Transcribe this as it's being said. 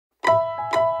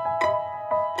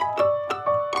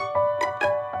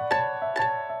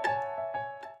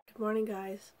morning,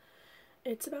 guys.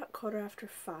 It's about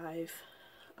 5:15.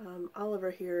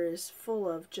 Oliver here is full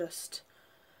of just,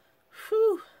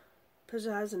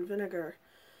 pizzazz and vinegar.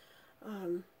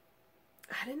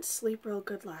 I didn't sleep real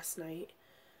good last night,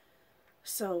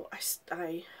 so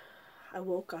I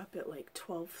woke up at like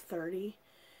 12:30,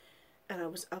 and I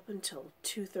was up until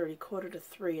 2:30,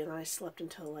 2:45, and I slept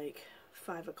until like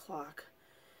 5 o'clock.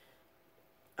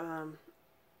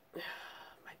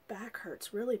 My back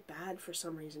hurts really bad for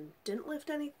some reason. Didn't lift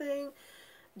anything,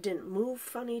 didn't move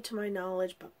funny to my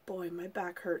knowledge, but boy, my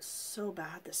back hurts so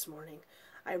bad this morning.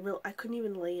 I couldn't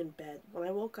even lay in bed. When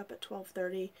I woke up at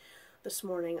 12:30 this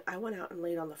morning, I went out and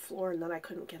laid on the floor, and then I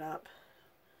couldn't get up.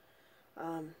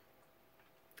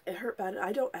 It hurt bad.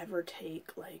 I don't ever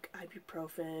take like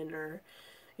ibuprofen or,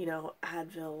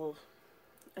 Advil,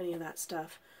 any of that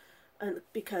stuff, and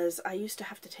because I used to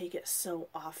have to take it so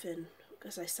often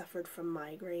because I suffered from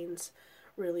migraines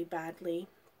really badly.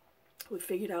 We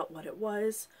figured out what it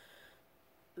was.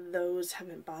 Those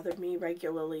haven't bothered me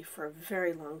regularly for a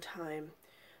very long time,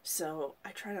 so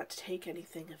I try not to take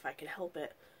anything if I can help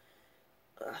it.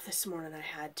 This morning I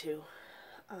had to.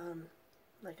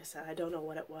 Like I said, I don't know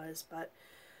what it was, but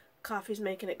coffee's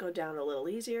making it go down a little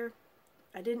easier.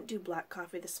 I didn't do black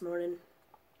coffee this morning.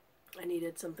 I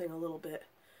needed something a little bit,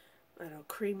 I don't know,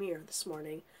 creamier this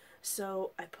morning.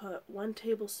 So I put 1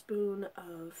 tablespoon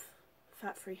of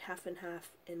fat-free half and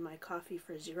half in my coffee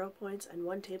for 0 points, and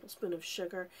 1 tablespoon of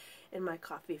sugar in my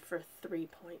coffee for 3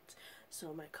 points.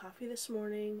 So my coffee this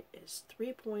morning is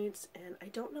 3 points, and I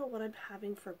don't know what I'm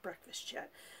having for breakfast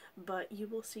yet, but you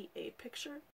will see a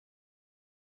picture.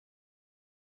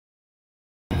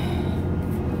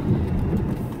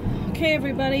 Okay,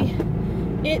 everybody,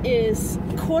 it is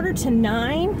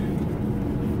 8:45,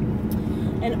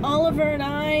 and Oliver and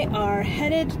I are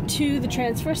headed to the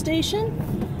transfer station.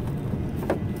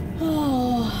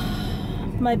 Oh,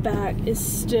 my back is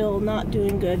still not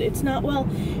doing good. It's not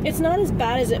as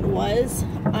bad as it was.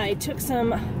 I took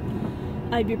some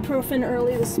ibuprofen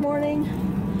early this morning,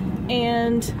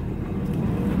 and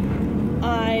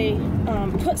I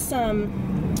put some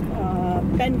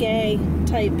Bengay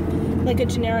type, like a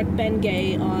generic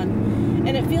Bengay on,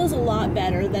 and it feels a lot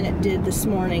better than it did this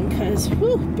morning, because,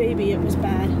 whew, baby, it was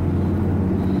bad.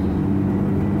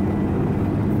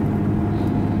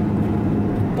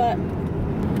 But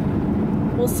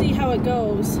we'll see how it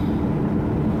goes.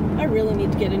 I really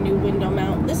need to get a new window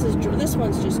mount. This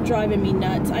one's just driving me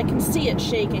nuts. I can see it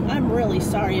shaking. I'm really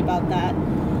sorry about that.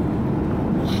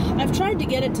 I've tried to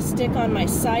get it to stick on my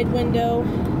side window,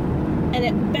 and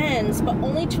it bends, but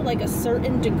only to like a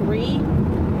certain degree.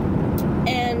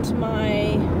 And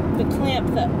the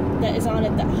clamp that is on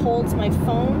it that holds my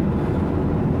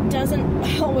phone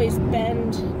doesn't always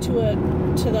bend to the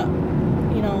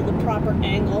proper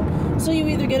angle. So you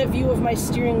either get a view of my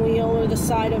steering wheel or the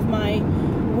side of my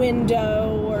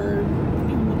window or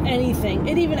anything.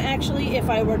 It even actually, if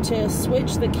I were to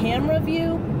switch the camera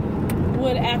view,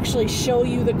 would actually show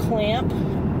you the clamp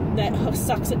that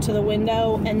sucks it to the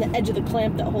window and the edge of the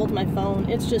clamp that holds my phone.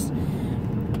 It's just,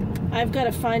 I've got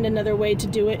to find another way to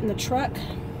do it in the truck.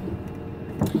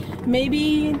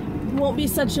 Maybe won't be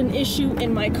such an issue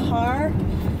in my car,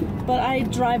 but I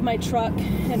drive my truck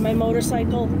and my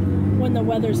motorcycle when the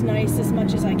weather's nice as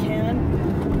much as I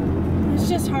can. It's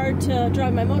just hard to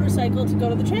drive my motorcycle to go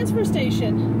to the transfer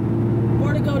station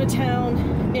or to go to town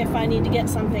if I need to get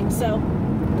something. So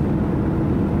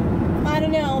I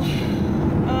don't know.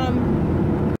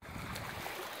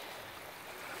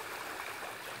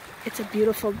 It's a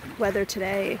beautiful weather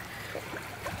today.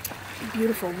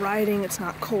 Beautiful riding. It's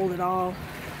not cold at all.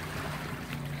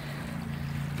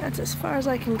 That's as far as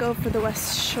I can go for the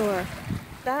West Shore.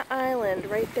 That island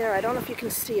right there, I don't know if you can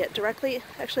see it directly.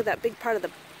 Actually, that big part of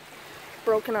the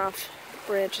broken off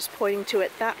branch is pointing to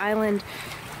it. That island,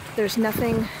 there's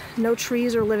nothing, no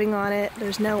trees are living on it.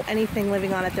 There's no anything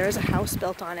living on it. There is a house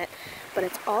built on it, but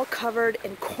it's all covered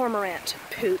in cormorant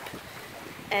poop,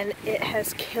 and it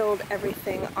has killed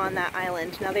everything on that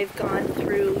island. Now, they've gone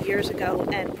through years ago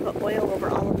and put oil over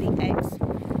all of the eggs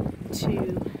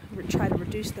to try to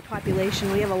reduce the population.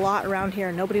 We have a lot around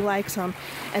here, nobody likes them,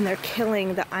 and they're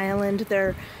killing the island.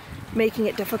 They're making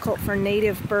it difficult for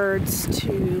native birds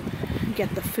to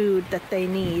get the food that they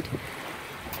need.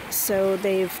 So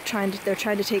they're trying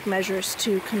to take measures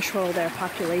to control their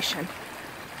population.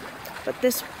 But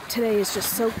this today is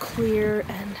just so clear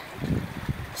and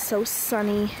so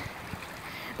sunny.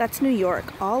 That's New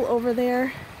York. All over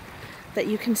there that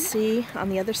you can see on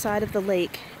the other side of the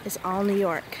lake is all New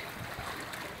York.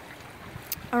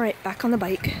 All right, back on the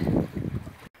bike.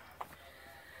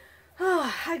 Oh,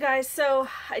 hi guys. So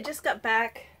I just got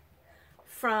back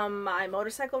from my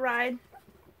motorcycle ride,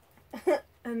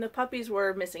 and the puppies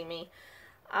were missing me.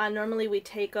 Normally we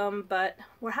take them, but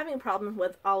we're having a problem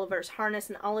with Oliver's harness,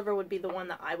 and Oliver would be the one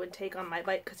that I would take on my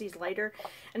bike because he's lighter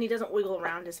and he doesn't wiggle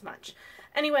around as much.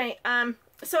 Anyway,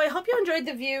 so I hope you enjoyed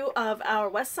the view of our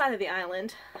west side of the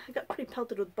island. I got pretty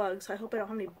pelted with bugs, so I hope I don't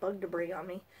have any bug debris on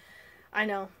me. I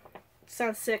know, it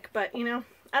sounds sick, but you know,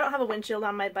 I don't have a windshield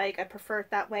on my bike. I prefer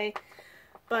it that way.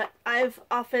 But I've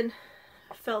often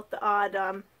felt the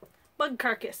odd bug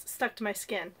carcass stuck to my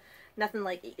skin. Nothing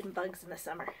like eating bugs in the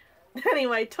summer.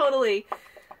 Anyway,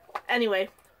 anyway,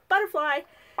 butterfly.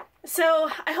 So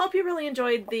I hope you really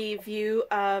enjoyed the view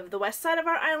of the west side of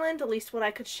our island, at least what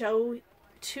I could show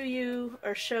to you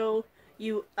or show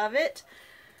you of it.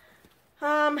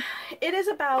 It is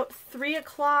about 3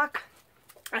 o'clock.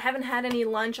 I haven't had any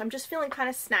lunch. I'm just feeling kind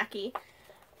of snacky.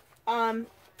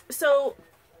 So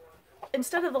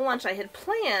instead of the lunch I had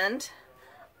planned,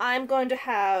 I'm going to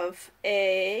have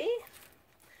a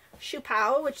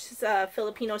siupao, which is a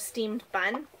Filipino steamed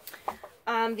bun.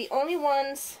 The only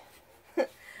ones,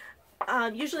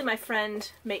 usually my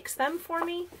friend makes them for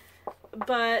me,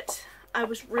 but I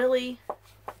was really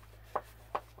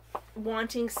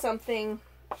wanting something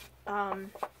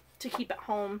to keep at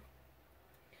home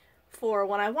for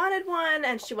when I wanted one,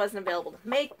 and she wasn't available to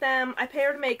make them. I pay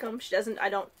her to make them. She doesn't,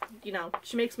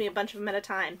 she makes me a bunch of them at a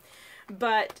time.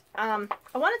 But I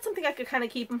wanted something I could kind of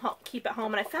keep at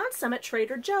home, and I found some at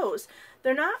Trader Joe's.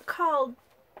 They're not called,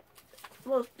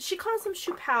 well, she calls them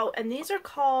siupao, and these are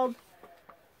called,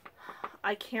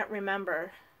 I can't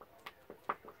remember,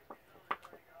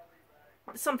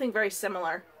 something very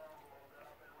similar.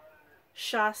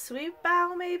 Sha sui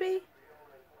bao, maybe,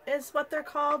 is what they're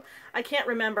called. I can't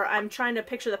remember. I'm trying to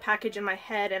picture the package in my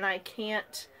head, and I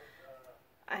can't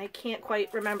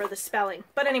quite remember the spelling.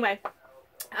 But anyway,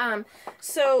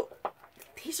 so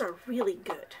these are really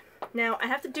good. Now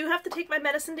I do have to take my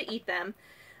medicine to eat them,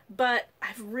 but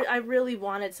I really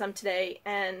wanted some today,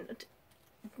 and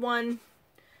one,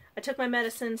 I took my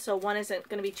medicine, so one isn't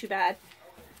going to be too bad.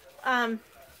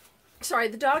 Sorry,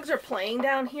 the dogs are playing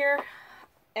down here,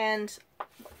 and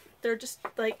they're just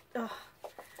like, ugh.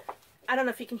 I don't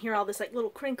know if you can hear all this like little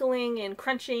crinkling and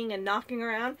crunching and knocking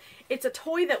around. It's a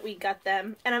toy that we got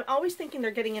them, and I'm always thinking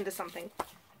they're getting into something.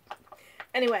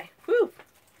 Anyway, whew,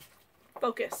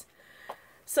 focus.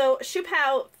 So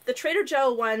siupao, the Trader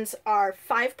Joe ones are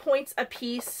 5 points a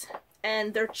piece,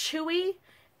 and they're chewy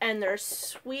and they're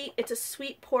sweet. It's a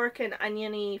sweet pork and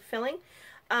oniony filling.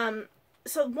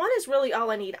 So one is really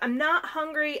all I need. I'm not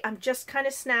hungry. I'm just kind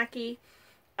of snacky.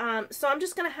 So I'm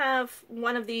just going to have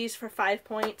one of these for 5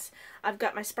 points. I've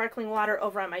got my sparkling water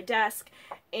over on my desk,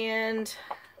 and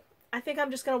I think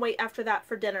I'm just going to wait after that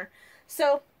for dinner.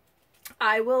 So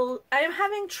I am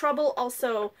having trouble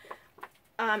also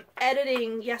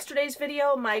editing yesterday's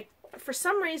video. For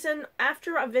some reason,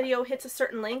 after a video hits a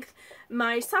certain length,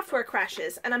 my software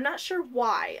crashes, and I'm not sure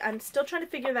why. I'm still trying to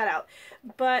figure that out.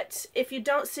 But if you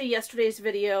don't see yesterday's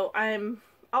video,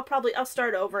 I'll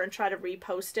start over and try to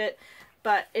repost it.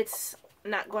 But it's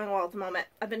not going well at the moment.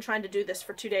 I've been trying to do this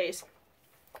for 2 days.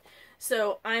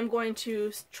 So I'm going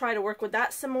to try to work with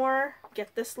that some more,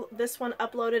 get this one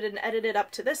uploaded and edited up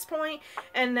to this point,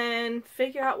 and then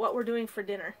figure out what we're doing for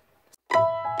dinner.